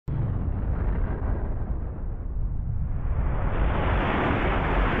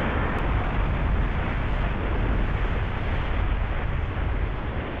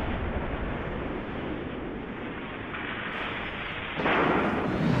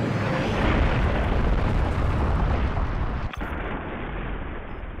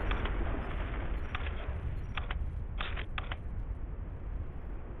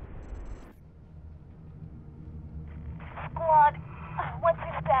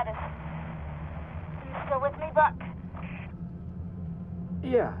Buck?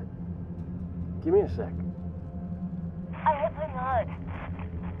 Yeah. Give me a sec. I hit pretty hard.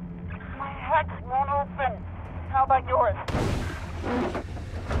 My head won't open. How about yours?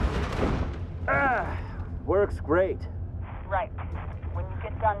 Works great. Right. When you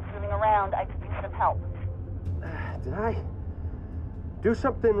get done fooling around, I could use some help. Did I do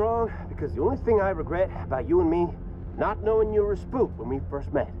something wrong? Because the only thing I regret about you and me, not knowing you were a spook when we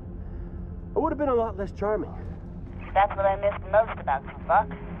first met. I would have been a lot less charming. That's what I missed most about you, Buck.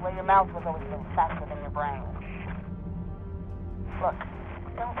 The way your mouth was always a little faster than your brain. Look,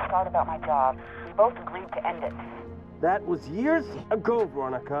 don't start about my job. We both agreed to end it. That was years ago,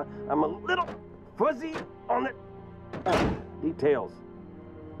 Veronica. I'm a little fuzzy on the details.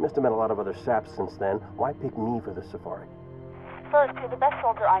 Must have met a lot of other saps since then. Why pick me for the safari? First, you're the best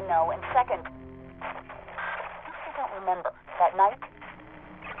soldier I know, and second, you still don't remember that night?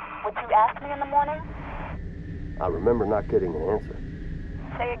 What you asked me in the morning? I remember not getting an answer.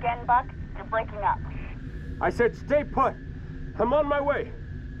 Say again, Buck. You're breaking up. I said stay put. I'm on my way.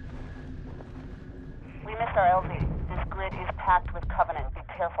 We missed our LZ. This grid is packed with Covenant. Be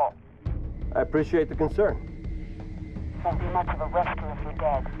careful. I appreciate the concern. Won't be much of a rescue if you're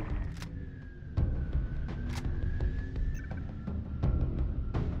dead.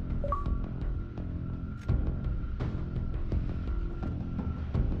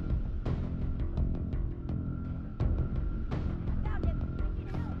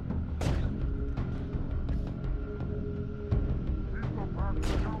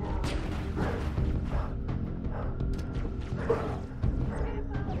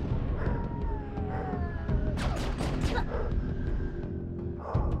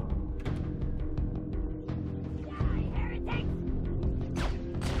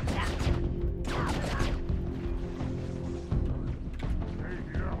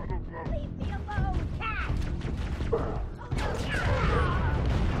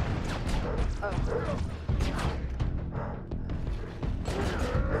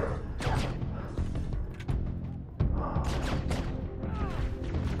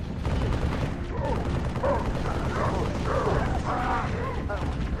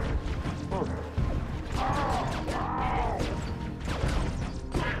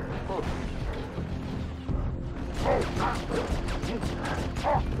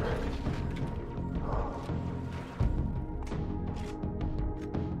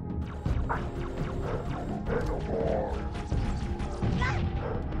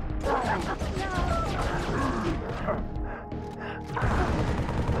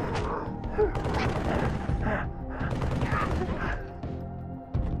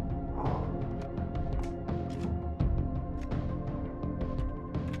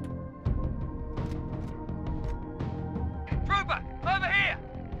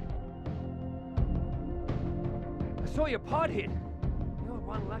 I saw your pod hit. You're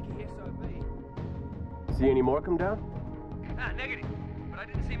one lucky SOB. See any more come down? Ah, negative. But I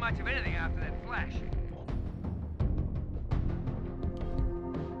didn't see much of anything after that flash.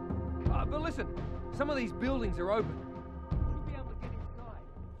 But listen, some of these buildings are open. You'll be able to get inside.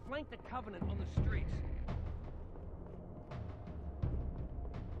 Flank the Covenant on the streets.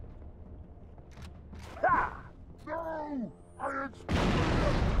 Ah! No! I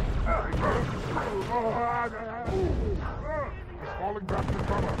falling back to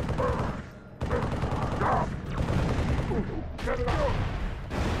cover. Stop! Get it out!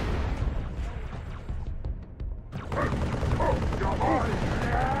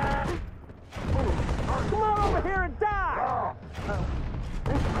 Come on over here and die!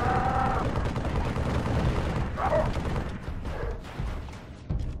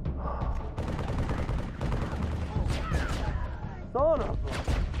 Son of a...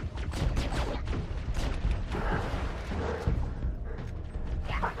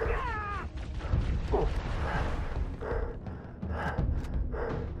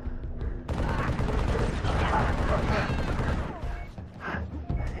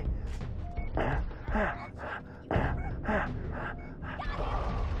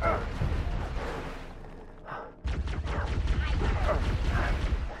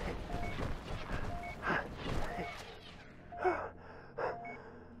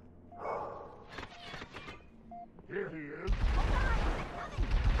 Here he is.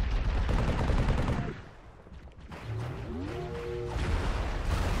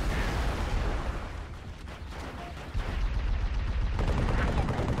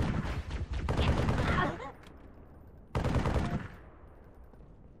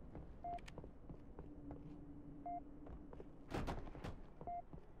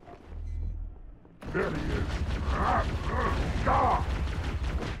 There he is.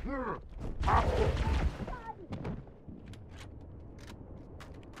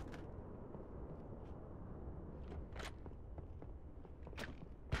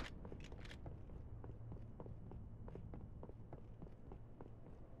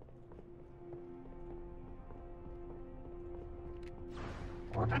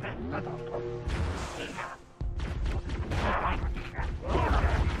 Got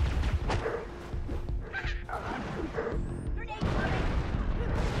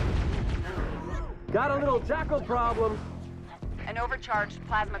a little jackal problem. An overcharged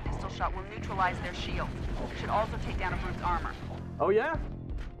plasma pistol shot will neutralize their shield. Should also take down a brute's armor. Oh, yeah?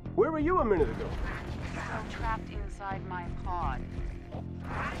 Where were you a minute ago? So trapped inside my pod.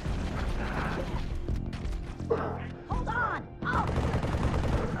 Hold on! Oh!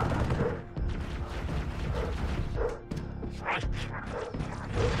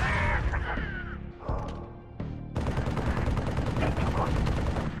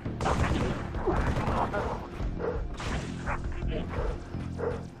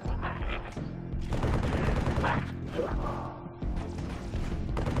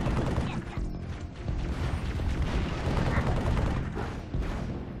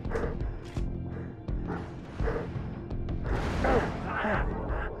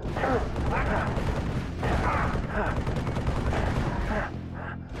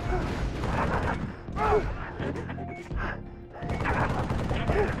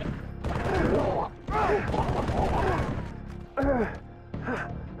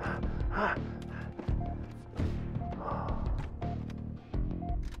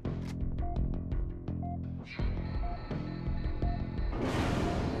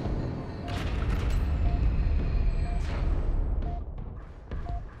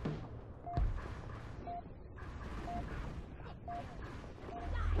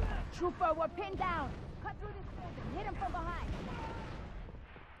 Trooper, we're pinned down. Cut through this building. Hit him from behind.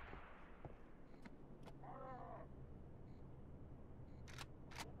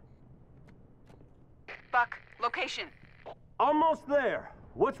 Buck, location. Almost there.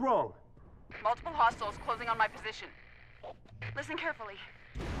 What's wrong? Multiple hostiles closing on my position. Listen carefully.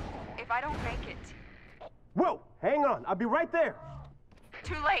 If I don't make it... Whoa! Hang on. I'll be right there.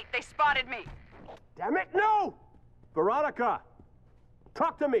 Too late. They spotted me. Damn it, no! Veronica!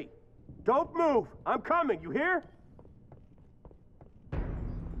 Talk to me! Don't move! I'm coming, you hear?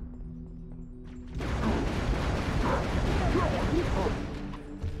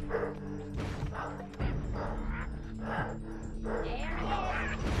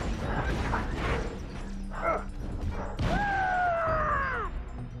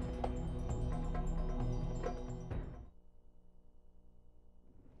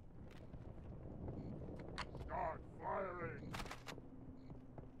 Start firing!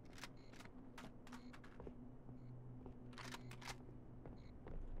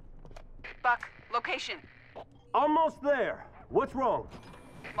 Buck, location. Almost there. What's wrong?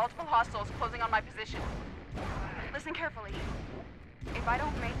 Multiple hostiles closing on my position. Listen carefully. If I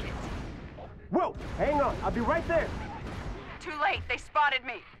don't make it... Whoa! Hang on. I'll be right there. Too late. They spotted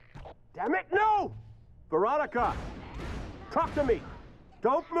me. Damn it, no! Veronica! Talk to me!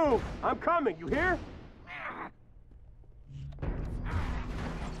 Don't move! I'm coming, you hear?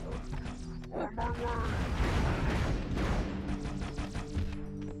 On my way!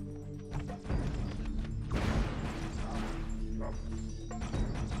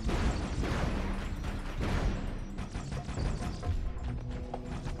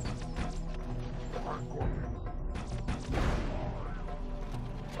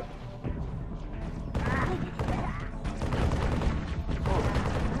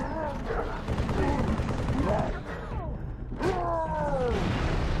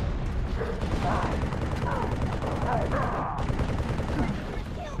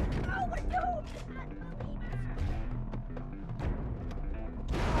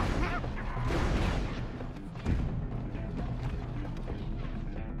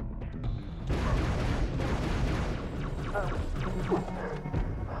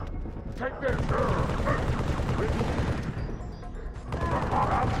 Take this!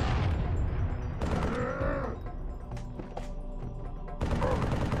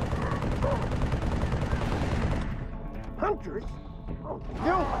 Hunters? Oh,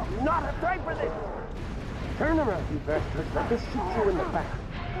 no! I do not have time for this! Turn around, you bastards. Let me shoot you in the back.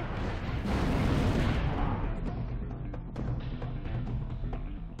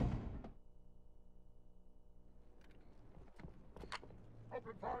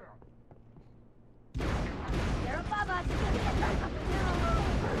 Open fire! They're above us.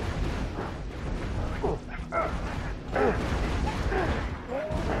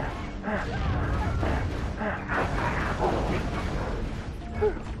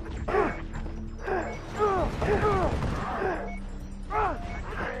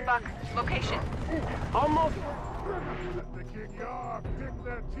 Buck, location. Almost. Let the king yard pick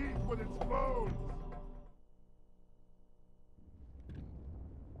their teeth with its bones!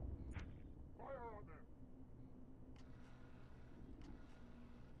 Fire on them!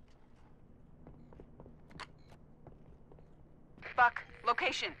 Buck,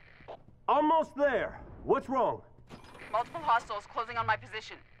 location. Almost there. What's wrong? Multiple hostiles closing on my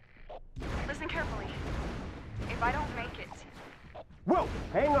position. Listen carefully. If I don't make it... Whoa,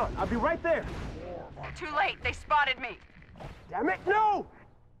 hang on. I'll be right there. Too late, they spotted me. Damn it, no!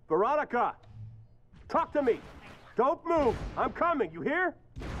 Veronica, talk to me. Don't move. I'm coming, you hear?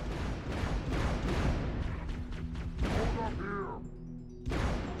 Hold up here.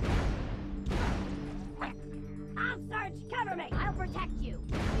 I'll search. Cover me. I'll protect you.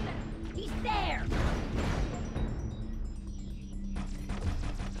 He's there.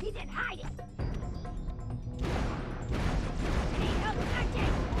 He's in hiding. Need help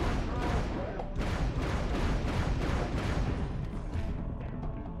searching.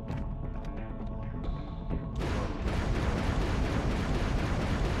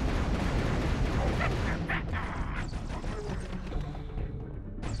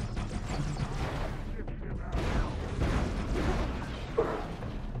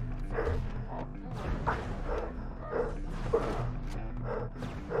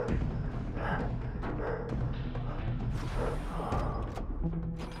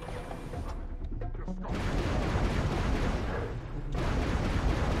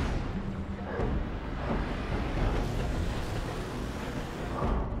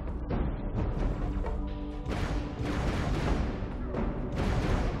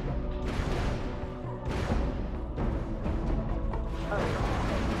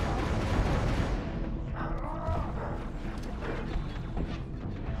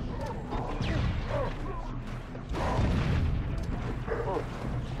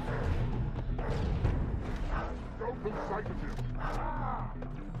 Don't lose sight of him.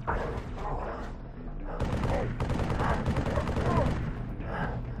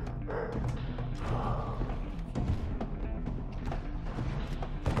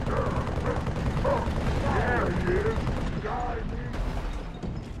 There he is. Die me.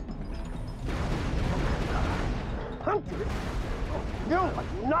 Hunter! No, I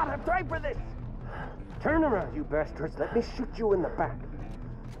do not have time for this! Turn around, you bastards. Let me shoot you in the back.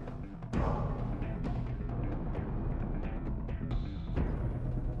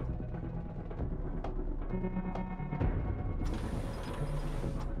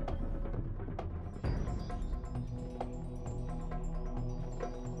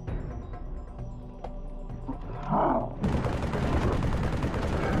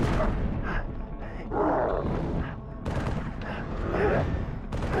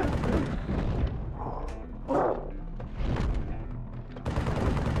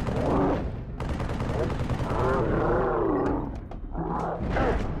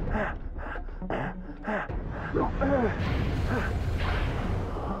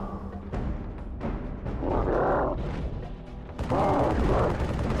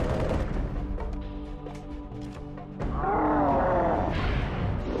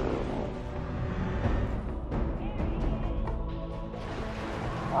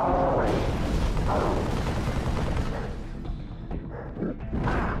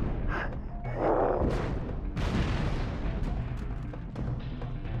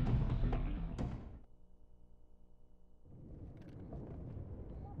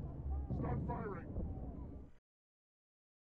 Start firing.